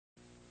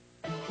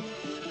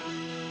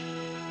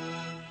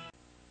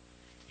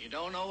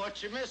don't know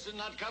what you're missing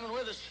not coming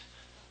with us.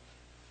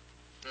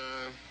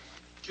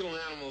 Killing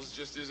animals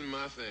just isn't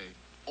my thing.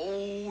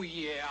 Oh,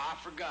 yeah, I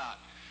forgot.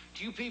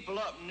 To you people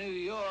up in New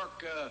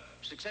York,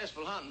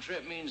 successful hunting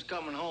trip means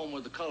coming home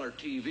with a color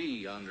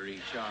TV under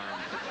each arm.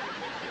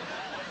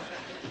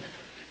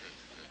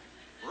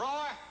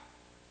 Roy,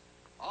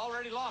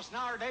 already lost an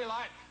hour of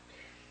daylight.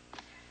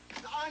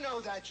 I know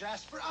that,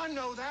 Jasper. I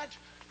know that.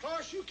 Of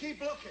course, you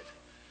keep looking.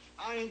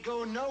 I ain't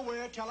going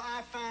nowhere till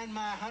I find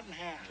my hunting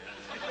hat.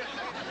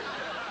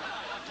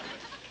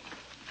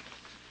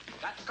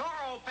 Got the car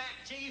all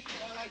packed, Chief.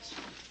 Well,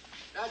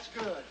 that's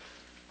good.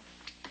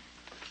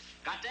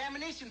 Got the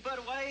ammunition put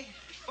away.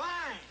 It's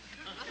fine.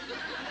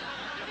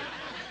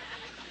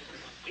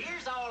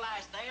 Beer's all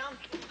iced down.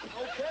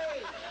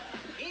 Okay.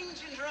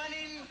 Engine's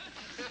running.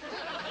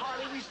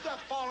 Harley, will you stop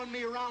following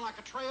me around like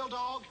a trail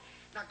dog?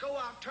 Now go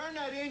out and turn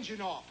that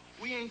engine off.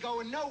 We ain't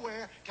going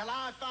nowhere till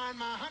I find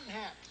my hunting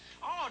hat.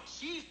 Oh,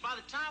 Chief, by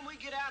the time we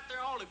get out there,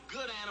 all the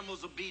good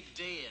animals will be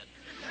dead.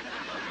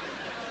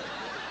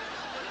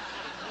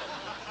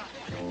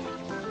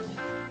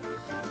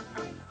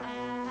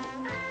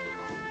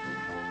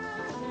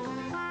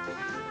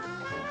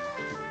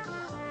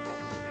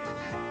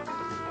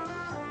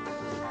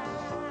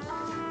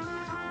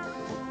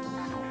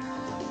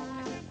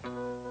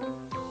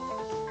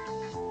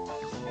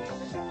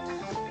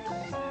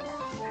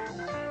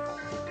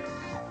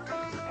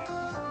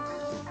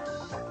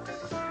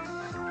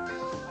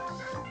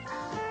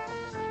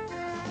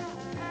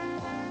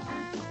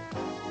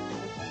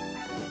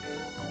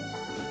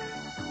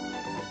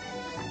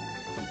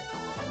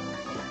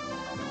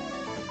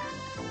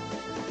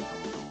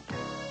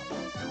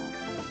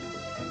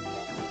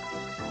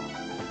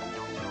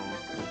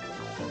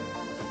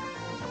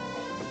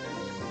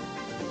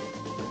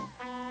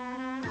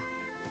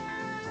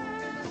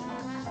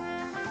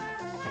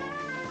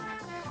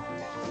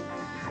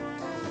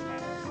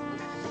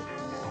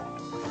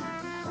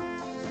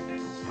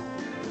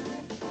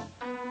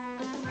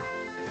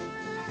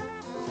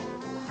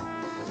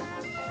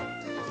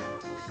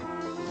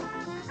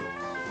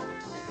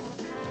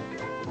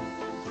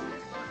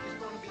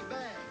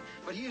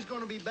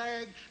 Going to be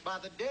bagged by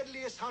the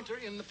deadliest hunter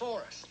in the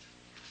forest.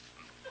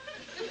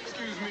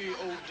 Excuse me,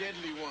 old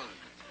deadly one.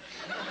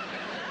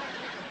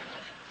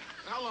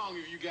 How long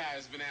have you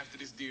guys been after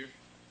this deer?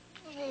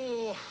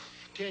 Oh,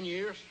 10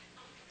 years.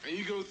 And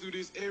you go through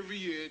this every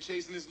year,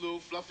 chasing this little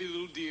fluffy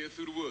little deer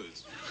through the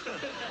woods.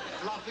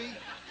 Fluffy?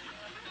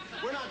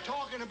 We're not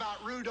talking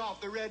about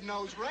Rudolph the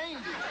Red-Nosed Reindeer.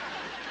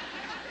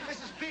 This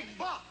is Big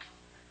Buck.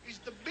 He's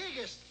the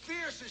biggest,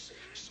 fiercest,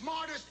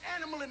 smartest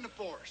animal in the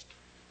forest.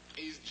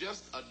 He's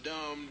just a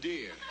dumb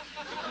deer.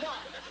 What?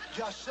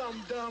 Just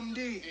some dumb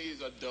deer. He's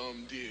a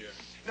dumb deer.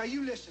 Now,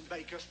 you listen,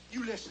 Baker.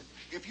 You listen.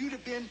 If you'd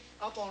have been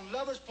up on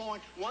Lover's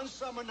Point one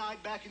summer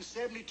night back in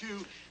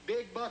 '72,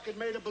 Big Buck had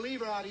made a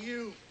believer out of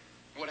you.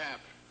 What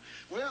happened?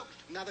 Well,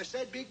 now, they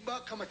said Big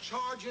Buck come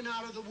a-charging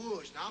out of the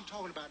woods. Now, I'm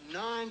talking about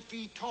 9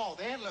 feet tall.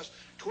 The antlers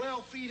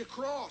 12 feet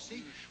across,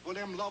 see? Well,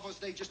 them lovers,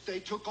 they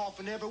took off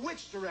in every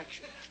which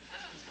direction.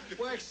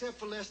 Well, except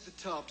for Lester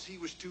Tubbs. He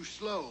was too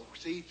slow,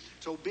 see?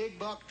 So Big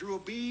Buck drew a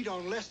bead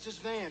on Lester's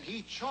van.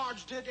 He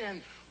charged it,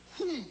 and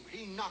whoom,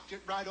 he knocked it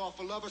right off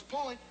of Lover's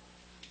Point.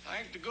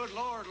 Thank the good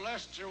Lord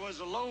Lester was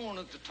alone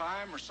at the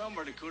time, or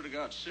somebody could have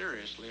got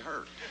seriously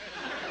hurt.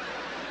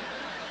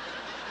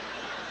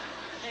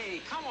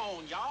 Hey, come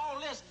on, y'all.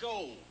 Let's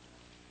go.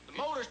 The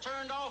motor's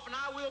turned off, and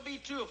I will be,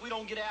 too, if we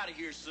don't get out of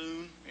here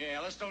soon. Yeah,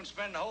 let's don't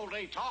spend the whole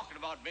day talking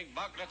about Big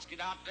Buck. Let's get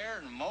out there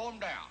and mow him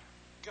down.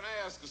 Can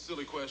I ask a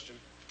silly question?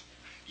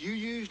 You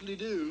usually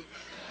do.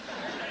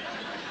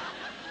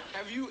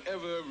 Have you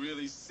ever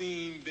really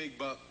seen Big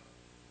Buck?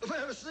 I've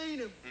never seen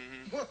him.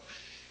 Mm-hmm. Well,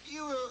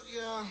 you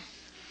were,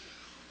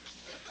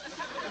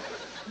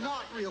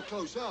 not real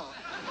close up.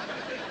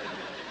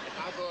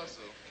 I thought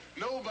so.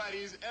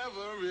 Nobody's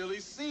ever really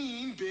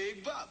seen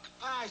Big Buck.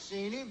 I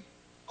seen him.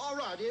 All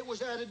right, it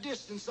was at a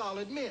distance, I'll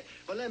admit.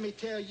 But let me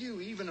tell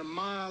you, even a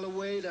mile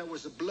away, that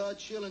was a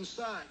blood-chilling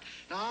sight.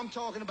 Now, I'm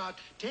talking about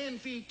 10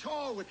 feet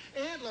tall with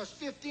antlers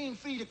 15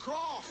 feet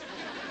across.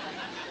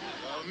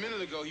 A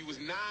minute ago, he was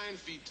 9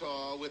 feet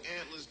tall with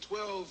antlers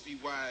 12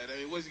 feet wide. I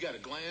mean, what's he got, a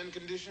gland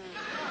condition?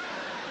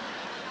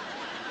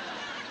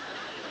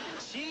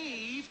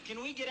 Chief,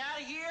 can we get out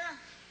of here?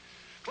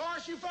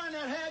 Clarence, you find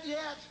that hat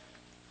yet?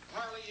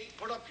 Harley, you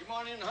put up your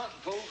money in the hunting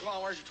pool. Come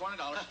on, where's your $20?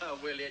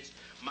 Well, it's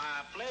my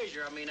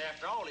pleasure. I mean,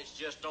 after all, it's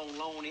just on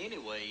loan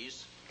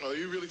anyways. Oh,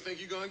 you really think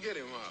you're going to get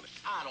him, Harley?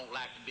 I don't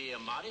like to be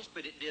immodest,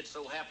 but it did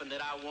so happen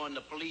that I won the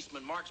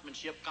policeman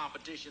marksmanship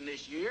competition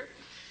this year.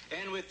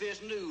 And with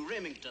this new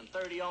Remington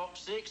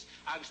 30-06,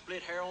 I can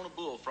split hair on a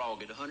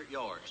bullfrog at 100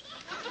 yards.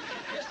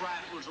 This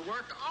rifle's a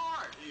work of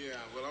art. Yeah,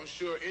 well, I'm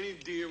sure any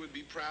deer would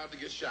be proud to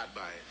get shot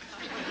by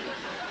it.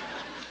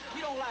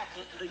 You don't like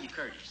it, do you,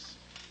 Curtis?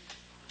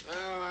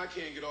 Well, I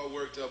can't get all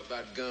worked up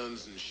about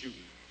guns and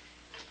shooting.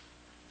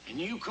 And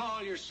you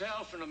call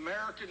yourself an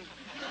American?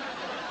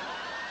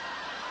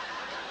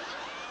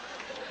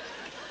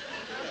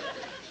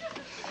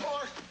 Of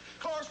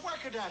course, where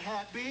can could that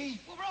hat be?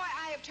 Well, Roy,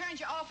 I have turned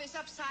your office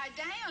upside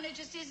down. It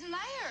just isn't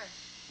there.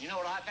 You know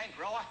what I think,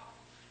 Roy?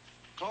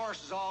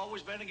 Cloris has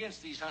always been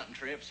against these hunting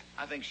trips.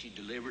 I think she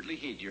deliberately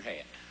hid your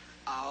hat.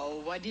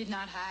 Oh, I did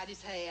not hide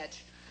his hat.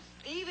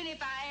 Even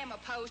if I am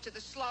opposed to the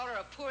slaughter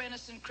of poor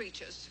innocent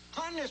creatures.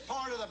 Hunting is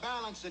part of the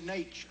balance of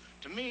nature.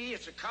 To me,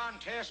 it's a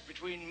contest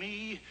between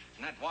me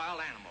and that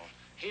wild animal.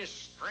 His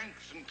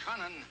strength and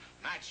cunning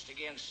matched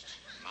against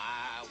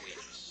my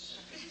wits.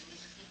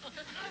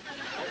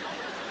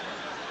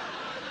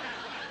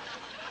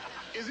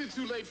 Is it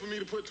too late for me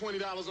to put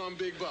 $20 on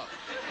Big Buck?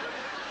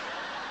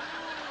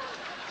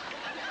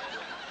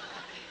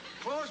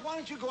 Cloris, why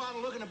don't you go out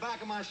and look in the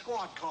back of my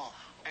squad car?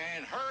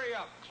 And hurry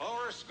up,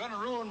 Cloris. Gonna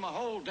ruin my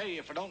whole day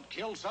if I don't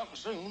kill something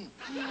soon.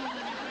 You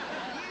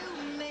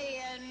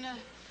men.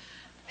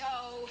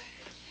 Oh.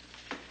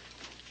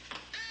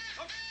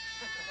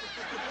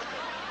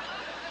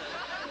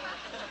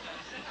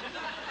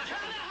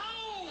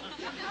 Tally-ho!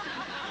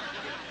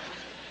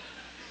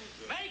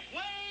 Make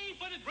way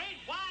for the great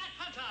white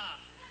hunter.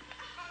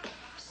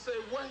 Say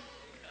what?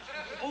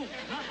 Oh,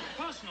 not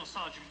personal,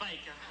 Sergeant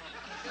Baker.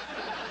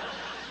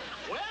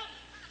 Well,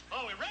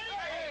 are we ready?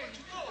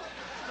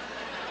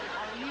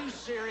 Are you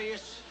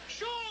serious?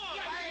 Sure.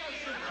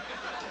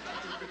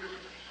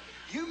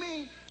 You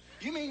mean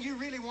you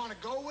really want to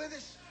go with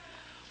us?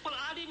 Well,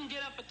 I didn't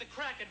get up at the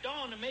crack of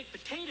dawn to make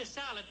potato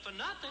salad for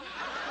nothing.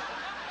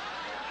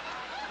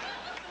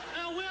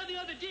 Now, where are the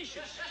other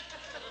dishes?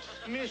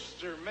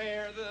 Mr.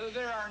 Mayor,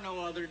 there are no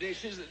other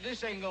dishes.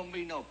 This ain't gonna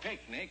be no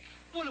picnic.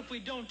 Well, if we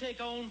don't take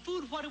our own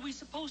food, what are we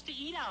supposed to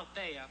eat out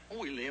there?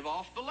 We live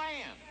off the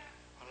land.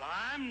 Well,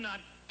 I'm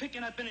not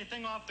picking up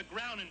anything off the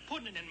ground and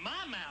putting it in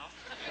my mouth.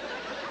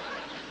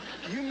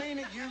 You mean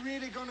it? You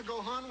really gonna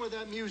go hunt with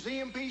that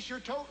museum piece you're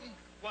toting?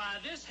 Why,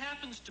 this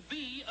happens to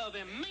be of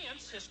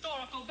immense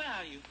historical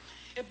value.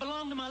 It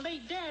belonged to my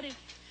late daddy.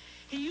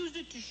 He used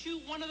it to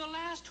shoot one of the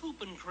last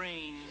whooping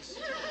cranes.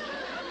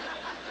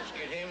 Let's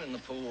get him in the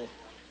pool.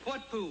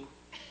 What pool?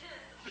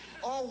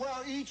 Oh,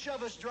 well, each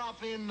of us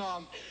drop in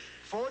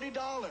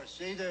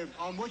 $40, either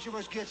on which of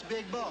us gets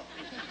Big Buck.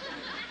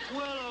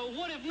 Well,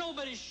 what if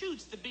nobody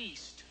shoots the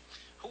beast?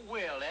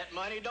 Well, that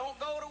money don't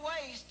go to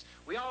waste.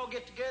 We all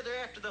get together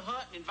after the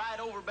hunt and invite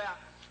over about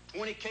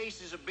 20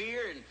 cases of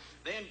beer, and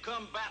then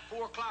come about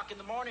 4 o'clock in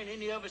the morning,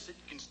 any of us that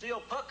can still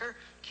pucker,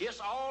 kiss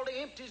all the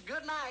empties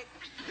good night.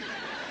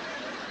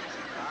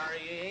 Are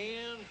you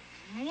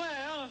in?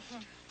 Well,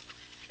 if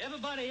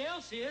everybody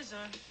else is,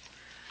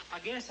 I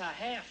guess I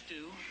have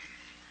to.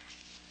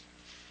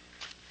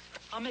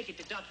 I'll make it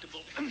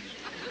deductible.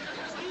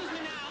 Excuse me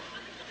now.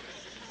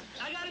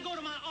 I gotta go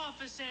to my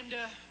office and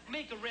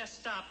make a rest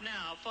stop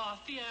now, for I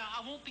fear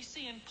I won't be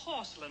seeing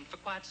porcelain for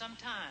quite some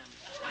time.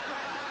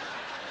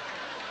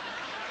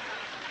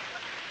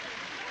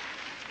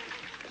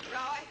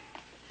 Roy,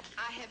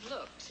 I have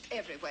looked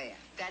everywhere.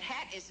 That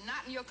hat is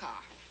not in your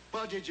car.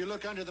 Well, did you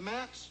look under the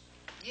mats?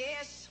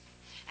 Yes,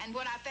 and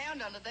what I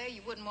found under there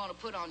you wouldn't want to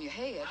put on your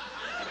head.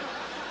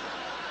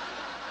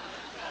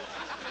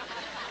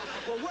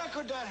 Well, where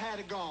could that hat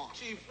have gone?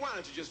 Chief, why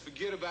don't you just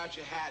forget about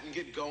your hat and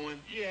get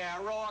going?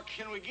 Yeah, Roy,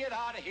 can we get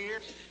out of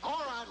here? All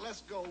right,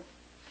 let's go.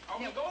 Are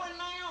we going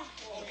now?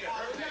 Okay,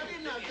 hurry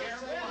up.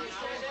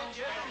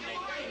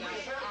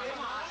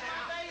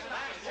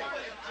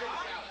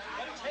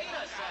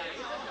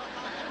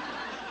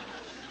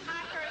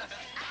 Hi, Curtis.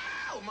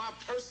 Ow, my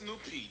personal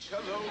peach.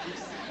 Hello.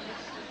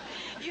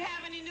 You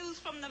have any news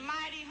from the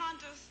mighty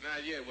hunters?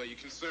 Not yet. Well, you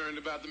concerned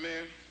about the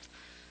man?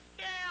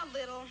 Yeah, a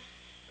little.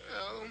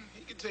 Well,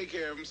 he can take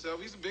care of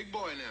himself. He's a big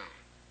boy now.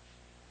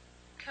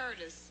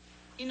 Curtis,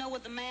 you know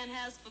what the man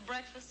has for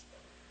breakfast?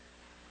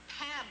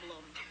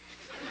 Pablum.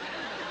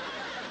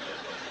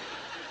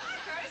 Hi,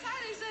 Curtis. How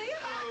do you see you?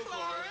 Hi,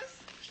 Cloris.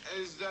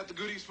 Is that the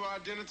goodies for our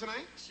dinner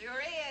tonight?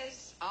 Sure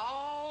is.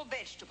 All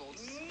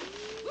vegetables.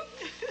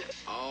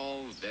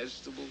 All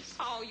vegetables.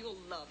 Oh,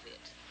 you'll love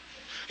it.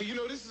 Hey, you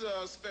know, this is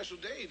a special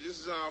day. This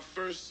is our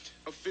first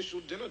official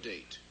dinner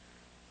date.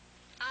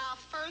 Our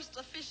first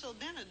official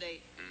dinner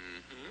date.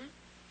 Mm-hmm.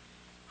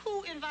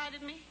 Who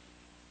invited me?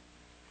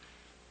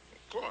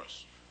 Of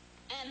course.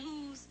 And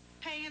who's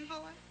paying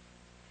for it?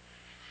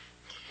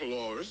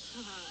 Cloris.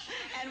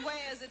 And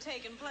where is it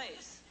taking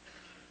place?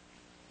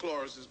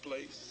 Cloris's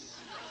place.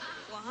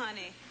 Well,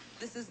 honey,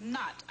 this is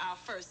not our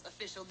first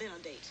official dinner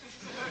date.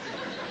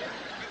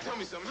 Tell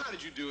me something. How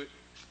did you do it?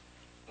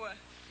 What?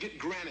 Get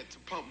granite to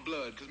pump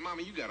blood, because,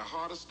 Mama, you got a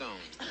heart of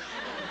stone.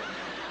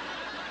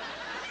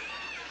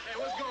 Hey,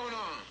 what's going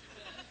on?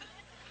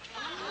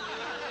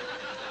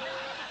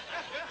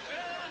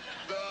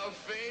 The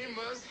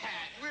famous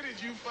hat. Where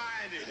did you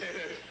find it?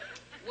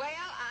 Well,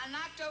 I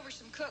knocked over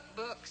some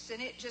cookbooks,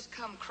 and it just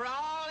come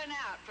crawling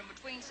out from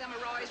between some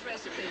of Roy's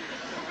recipes.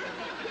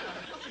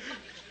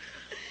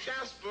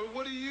 Jasper,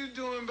 what are you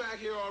doing back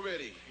here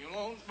already? You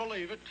won't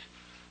believe it.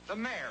 The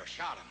mayor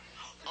shot him.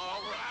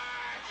 All right.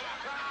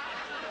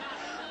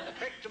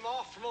 Picked him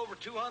off from over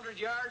 200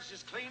 yards,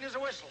 as clean as a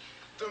whistle.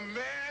 The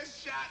man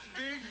shot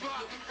Big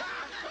Buck.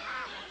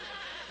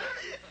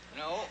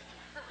 No,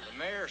 the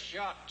mayor mayor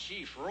shot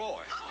Chief Roy.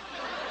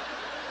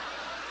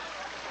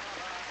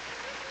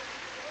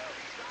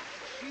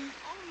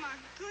 Oh, my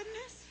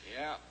goodness.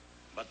 Yeah,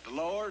 but the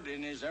Lord,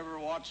 in his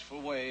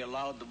ever-watchful way,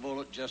 allowed the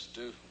bullet just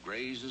to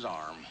graze his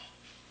arm.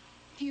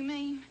 You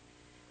mean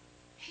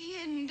he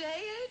isn't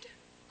dead?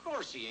 Of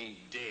course he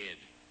ain't dead.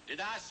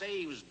 Did I say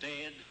he was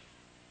dead?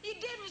 You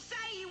didn't say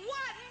he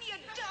wasn't, you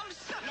dumb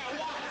son. Now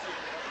watch it.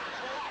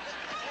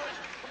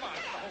 Come on,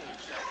 hold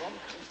yourself.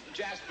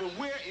 Jasper,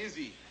 where is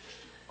he?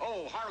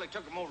 Oh, Harley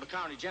took him over to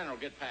County General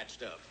to get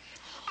patched up.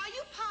 Are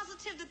you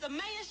positive that the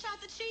mayor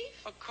shot the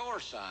chief? Of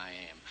course I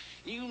am.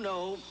 You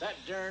know, that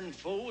darn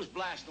fool was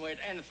blasting away at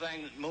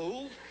anything that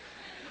moved.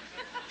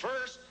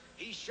 First,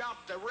 he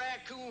shot the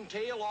raccoon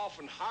tail off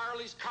in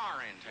Harley's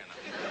car antenna.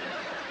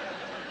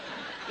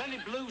 Then he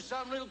blew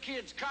some little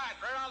kid's kite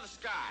right out of the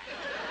sky.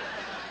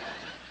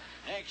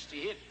 Next,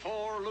 he hit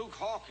poor Luke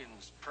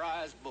Hawkins'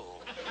 prize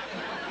bull.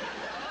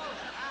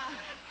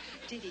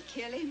 Did he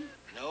kill him?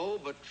 No,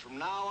 but from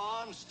now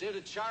on, instead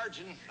of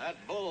charging, that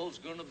bull's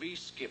gonna be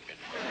skipping.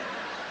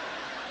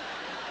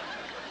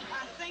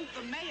 I think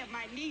the mayor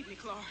might need me,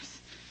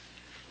 Cloris.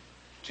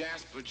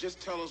 Jasper,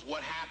 just tell us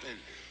what happened.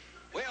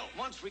 Well,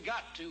 once we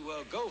got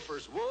to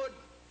Gopher's Wood,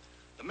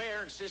 the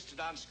mayor insisted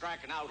on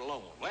striking out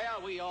alone.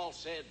 Well, we all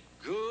said,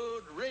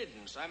 good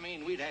riddance. I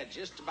mean, we'd had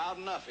just about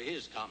enough of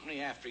his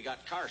company after he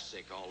got car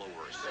sick all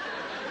over us.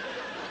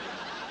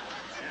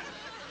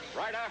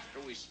 Right after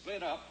we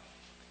split up,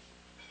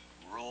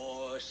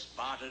 Roy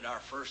spotted our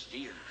first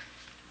deer.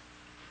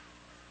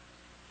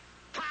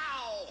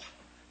 Pow!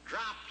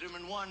 Dropped him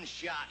in one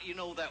shot. You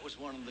know, that was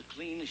one of the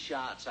cleanest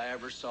shots I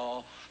ever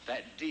saw.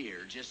 That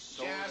deer just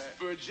so...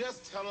 Jasper,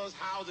 just tell us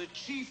how the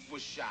chief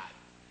was shot.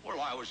 Well,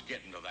 I was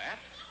getting to that.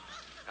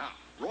 Now,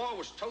 Roy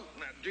was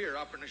toting that deer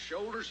up in his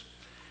shoulders,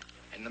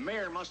 and the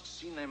mayor must have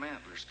seen them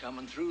antlers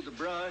coming through the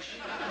brush.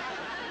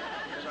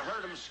 Because I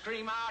heard him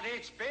scream out,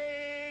 "It's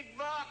Big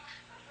Buck!"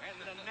 And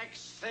the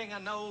next thing I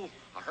know,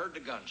 I heard the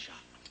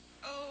gunshot.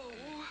 Oh,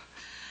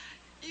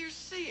 you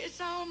see, it's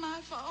all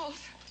my fault.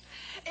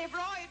 If Roy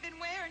had been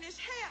wearing his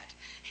hat,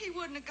 he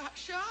wouldn't have got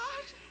shot.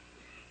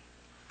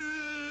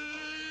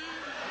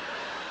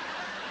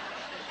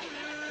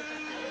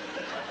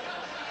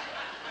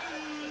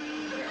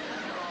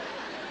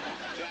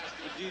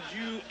 Jasper, did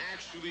you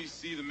actually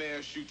see the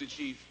mayor shoot the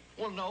chief?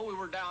 Well, no, we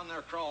were down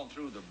there crawling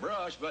through the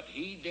brush, but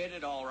he did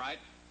it all right.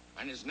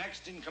 And as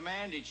next in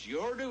command, it's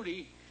your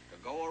duty to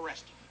go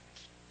arrest him.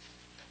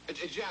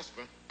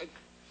 Jasper.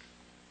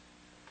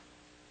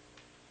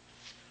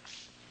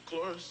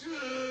 Cloris?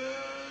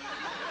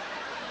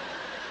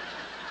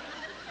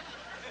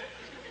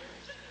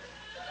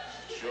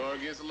 Sure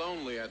gets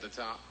lonely at the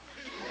top.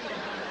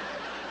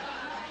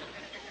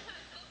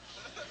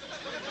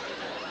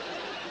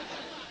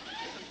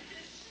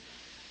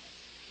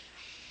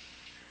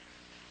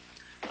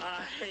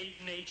 I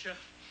hate nature.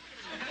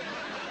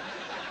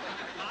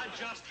 I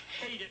just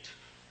hate it.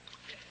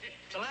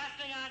 The last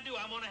thing I do,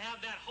 I'm going to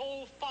have that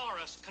whole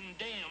forest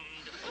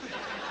condemned.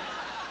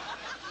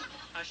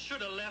 I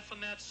should have left when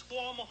that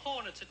swarm of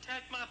hornets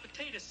attacked my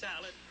potato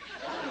salad.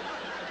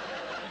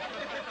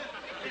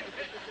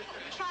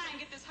 Try and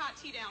get this hot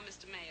tea down,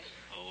 Mr. Mayor.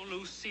 Oh,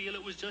 Lucille,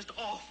 it was just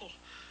awful.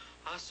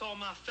 I saw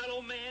my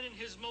fellow man in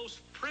his most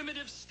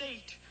primitive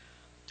state.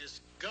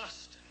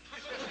 Disgusting.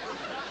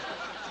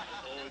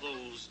 All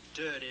those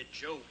dirty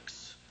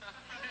jokes.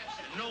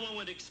 No one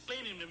would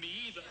explain him to me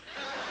either.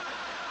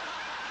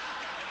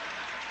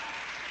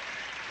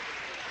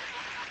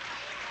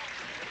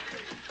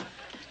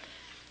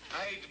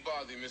 I hate to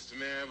bother you, Mr.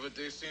 Mayor, but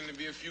there seem to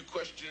be a few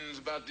questions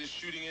about this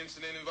shooting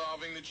incident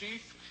involving the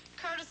chief.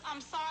 Curtis,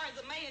 I'm sorry,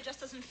 the mayor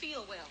just doesn't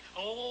feel well.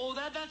 Oh,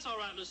 that's all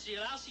right,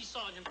 Lucille. I'll see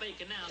Sergeant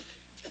Baker now.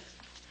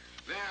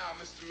 Now,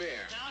 Mr.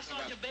 Mayor. Now,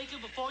 Sergeant Baker,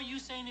 before you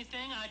say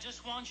anything, I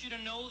just want you to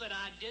know that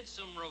I did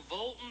some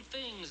revolting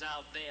things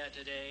out there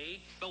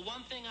today. But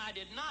one thing I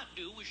did not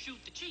do was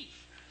shoot the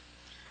chief.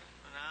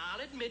 And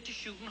I'll admit to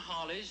shooting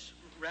Holly's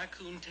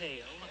raccoon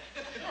tail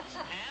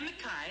and the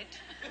kite.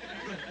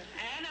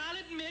 And I'll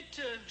admit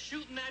to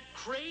shooting that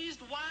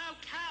crazed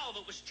wild cow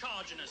that was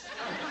charging us.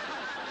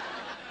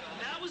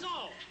 That was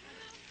all.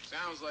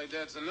 Sounds like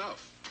that's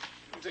enough.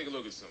 Let me take a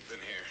look at something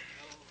here.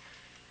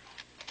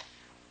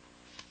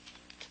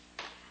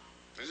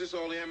 Is this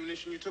all the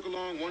ammunition you took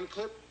along? One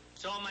clip?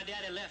 It's all my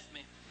daddy left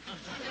me.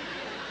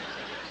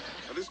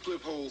 Now, this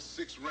clip holds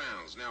 6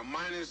 rounds. Now,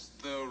 minus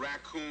the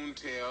raccoon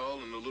tail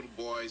and the little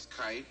boy's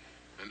kite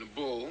and the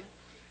bull,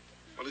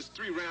 well, there's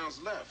 3 rounds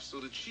left, so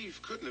the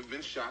chief couldn't have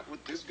been shot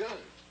with this gun.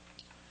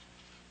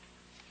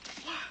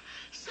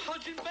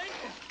 Sergeant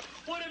Baker,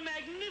 what a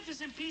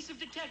magnificent piece of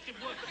detective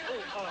work.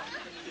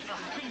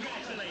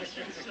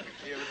 Congratulations.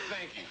 Yeah, but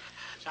thank you.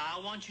 So I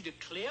want you to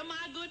clear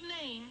my good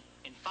name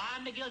and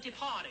find the guilty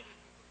party.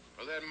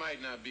 Well, that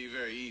might not be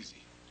very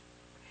easy.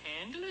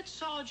 Handle it,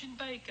 Sergeant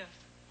Baker.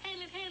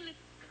 Handle it, handle it.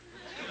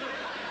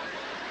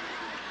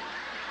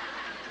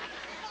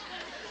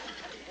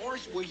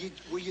 Morris, will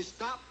you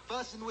stop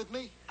fussing with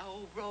me?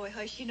 Oh, Roy,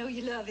 hush, you know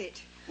you love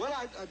it. Well,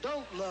 I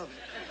don't love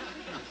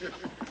it.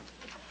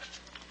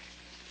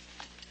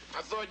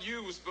 I thought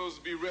you were supposed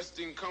to be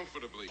resting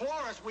comfortably.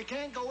 Horace, we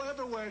can't go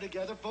everywhere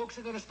together. Folks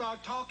are going to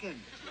start talking.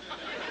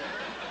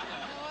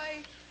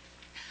 Boy,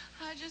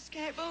 I just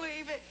can't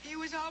believe it. You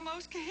was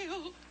almost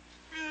killed.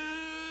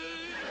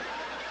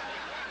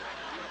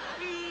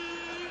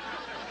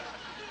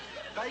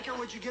 Baker,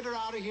 would you get her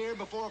out of here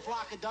before a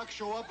flock of ducks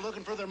show up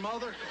looking for their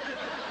mother?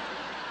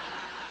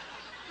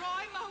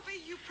 Roy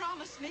Moby, you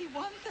promised me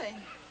one thing.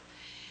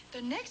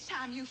 The next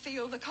time you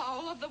feel the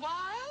call of the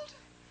wild,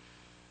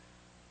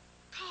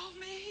 call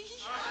me.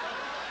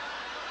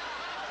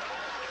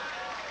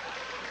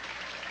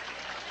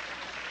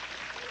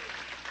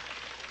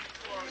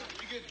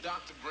 You get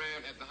Dr.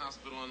 Brand at the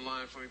hospital on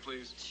line for me,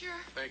 please? Sure.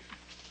 Thank you.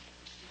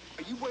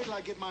 You wait till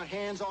I get my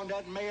hands on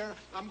that mayor.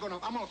 I'm gonna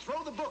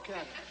throw the book at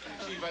him.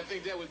 Chief, I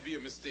think that would be a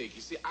mistake.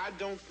 You see, I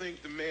don't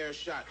think the mayor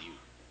shot you.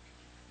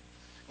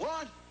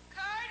 What?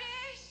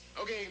 Curtis!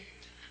 Okay,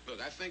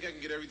 look, I think I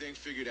can get everything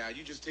figured out.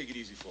 You just take it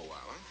easy for a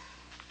while, huh?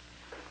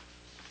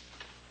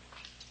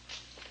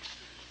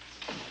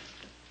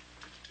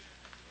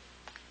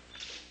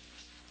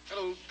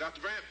 Hello,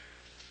 Dr. Brandt.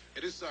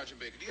 It is Sergeant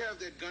Baker. Do you have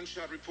that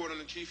gunshot report on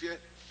the chief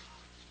yet?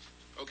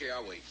 Okay,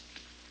 I'll wait.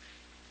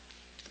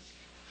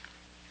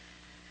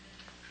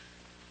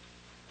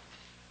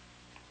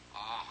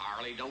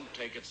 Harley, don't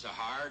take it so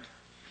hard.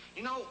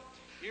 You know,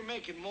 you're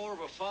making more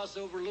of a fuss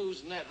over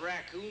losing that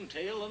raccoon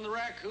tail than the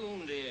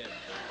raccoon did.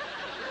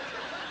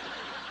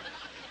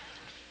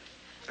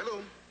 Hello?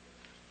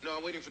 No,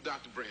 I'm waiting for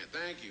Dr. Brandt.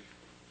 Thank you.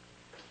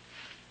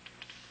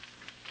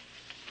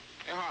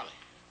 Hey, Harley.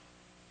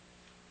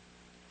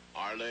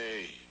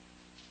 Harley.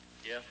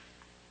 Yeah?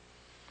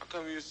 How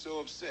come you're so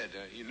upset?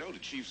 You know the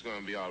chief's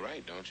gonna be all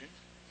right, don't you?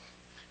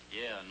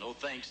 Yeah, no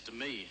thanks to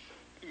me.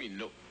 What do you mean,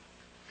 no?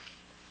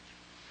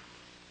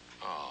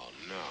 Oh,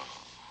 no.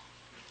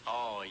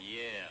 Oh,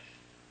 yeah.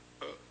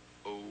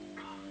 Oh.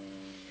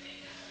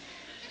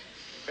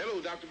 Hello,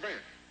 Dr.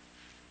 Brandt.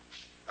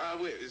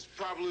 Wait, it's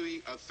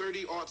probably a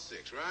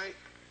 30-06, right?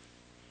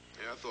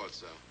 Yeah, I thought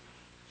so.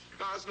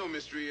 No, it's no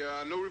mystery.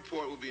 No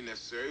report will be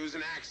necessary. It was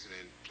an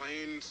accident,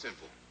 plain and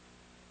simple.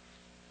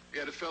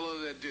 Yeah, the fellow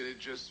that did it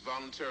just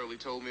voluntarily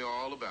told me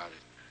all about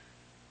it.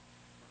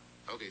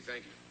 Okay,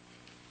 thank you.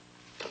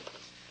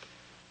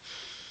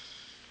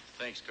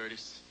 Thanks,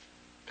 Curtis.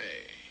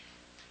 Hey.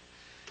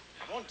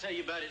 I want to tell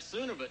you about it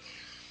sooner, but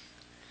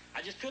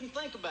I just couldn't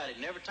think about it.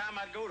 And every time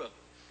I'd go to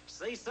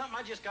say something,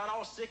 I just got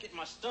all sick at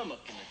my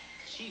stomach. And the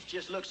chief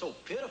just looked so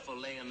pitiful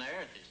laying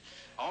there, his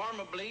arm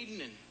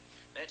a-bleeding and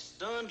that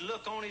stunned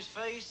look on his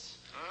face.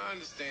 I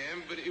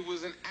understand, but it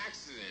was an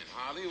accident,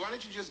 Harley. Why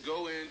don't you just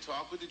go in,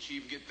 talk with the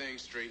chief, get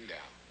things straightened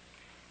out?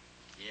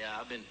 Yeah,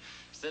 I've been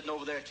sitting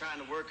over there trying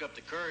to work up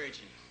the courage,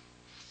 and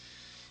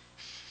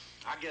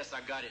I guess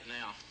I got it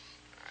now.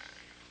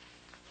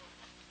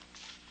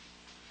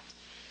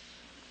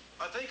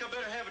 I think I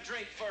better have a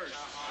drink first.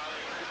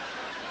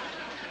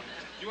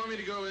 You want me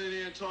to go in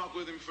there and talk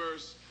with him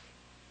first?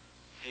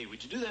 Hey,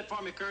 would you do that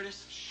for me,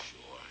 Curtis? Sure.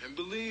 And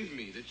believe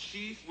me, the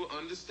chief will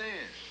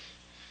understand.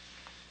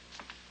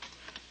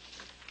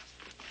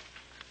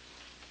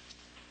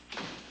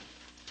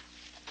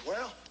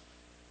 Well?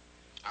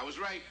 I was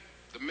right.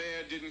 The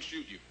mayor didn't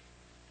shoot you.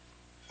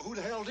 Who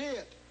the hell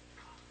did?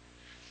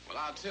 Well,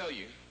 I'll tell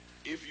you.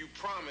 If you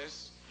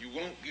promise, you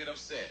won't get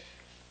upset.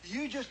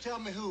 You just tell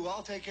me who.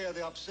 I'll take care of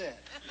the upset.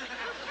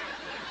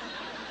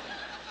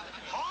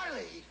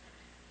 Harley?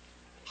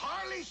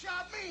 Harley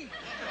shot me?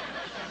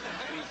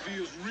 And he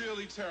feels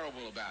really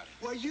terrible about it.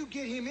 Well, you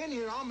get him in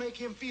here, I'll make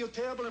him feel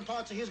terrible in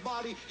parts of his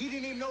body he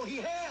didn't even know he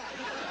had.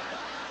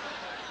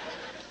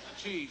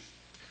 Chief,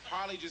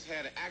 Harley just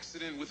had an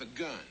accident with a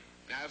gun.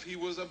 Now, if he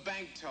was a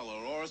bank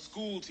teller or a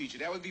school teacher,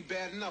 that would be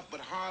bad enough, but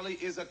Harley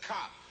is a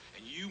cop,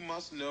 and you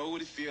must know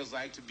what it feels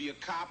like to be a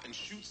cop and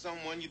shoot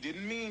someone you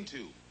didn't mean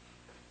to.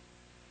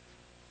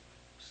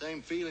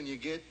 Same feeling you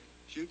get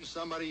shooting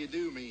somebody you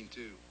do mean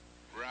to.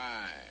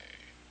 Right.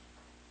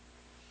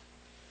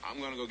 I'm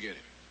gonna go get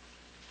him.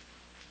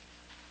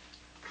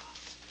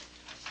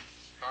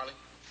 Harley?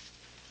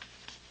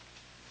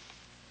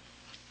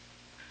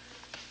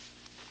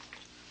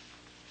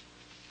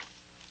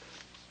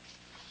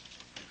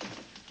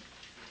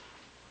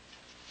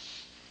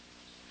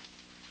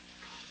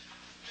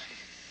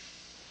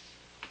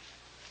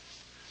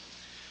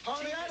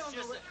 Harley, I don't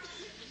know.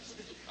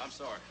 I'm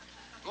sorry.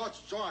 Oh,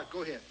 it's all right.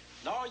 Go ahead.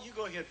 No, you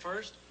go ahead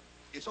first.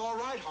 It's all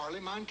right, Harley.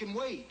 Mine can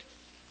wait.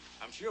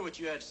 I'm sure what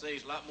you had to say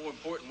is a lot more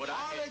important than what I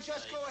Harley, had to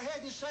just say. go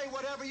ahead and say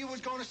whatever you was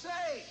going to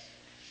say.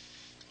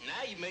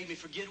 Now you made me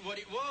forget what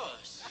it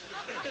was.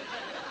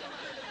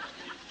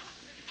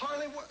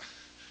 Harley,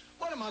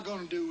 what am I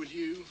going to do with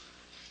you?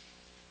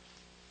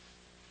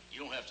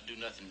 You don't have to do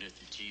nothing with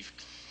it, Chief.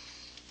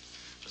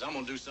 Because I'm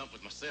going to do something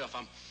with myself.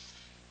 I'm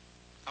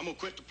going to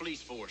quit the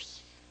police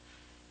force.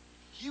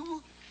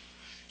 You...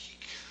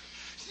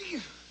 See...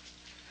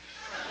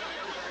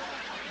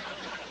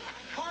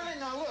 Harley,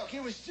 now look,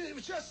 it was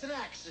just an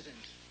accident.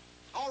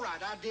 All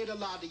right, I did a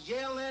lot of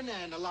yelling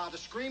and a lot of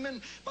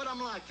screaming, but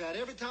I'm like that.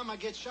 Every time I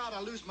get shot,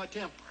 I lose my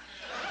temper.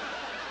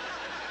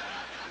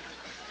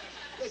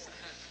 Listen,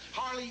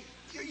 Harley,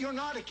 you're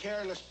not a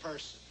careless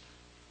person.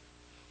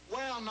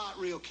 Well, not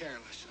real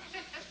careless.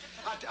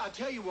 I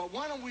tell you what,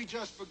 why don't we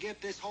just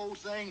forget this whole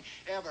thing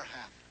ever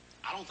happened?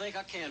 I don't think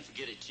I can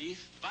forget it,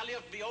 Chief. If I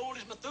live to be old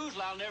as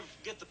Methuselah, I'll never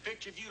forget the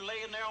picture of you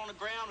laying there on the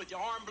ground with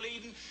your arm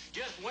bleeding,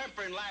 just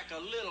whimpering like a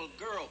little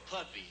girl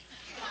puppy.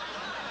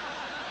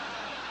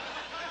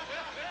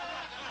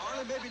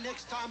 Harley, maybe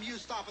next time you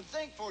stop and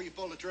think before you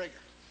pull the trigger.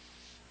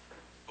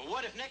 But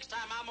what if next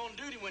time I'm on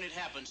duty when it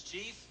happens,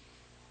 Chief?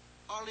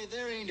 Harley,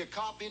 there ain't a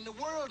cop in the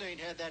world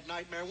ain't had that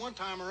nightmare one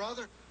time or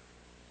other.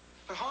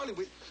 But Harley,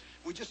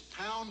 we just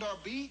pound our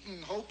beat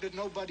and hope that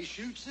nobody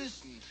shoots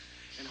us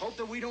and hope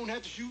that we don't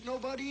have to shoot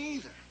nobody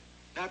either.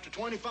 After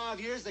 25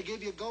 years, they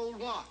give you a gold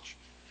watch.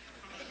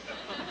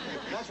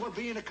 That's what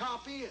being a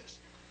cop is.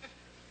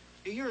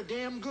 Hey, you're a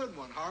damn good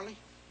one, Harley.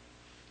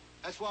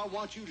 That's why I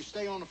want you to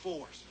stay on the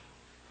force.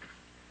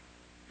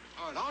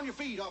 All right, on your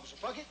feet, Officer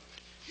Puckett.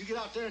 You get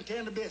out there and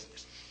tend to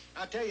business.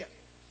 I tell you,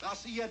 I'll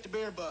see you at the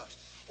bear bust.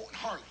 Oh, and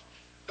Harley,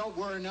 don't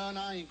worry none.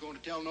 I ain't going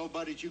to tell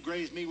nobody that you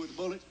grazed me with a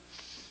bullet.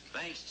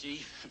 Thanks,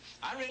 Chief.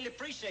 I really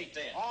appreciate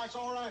that. Oh, it's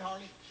all right,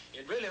 Harley.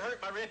 It'd really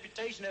hurt my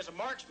reputation as a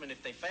marksman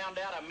if they found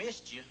out I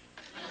missed you.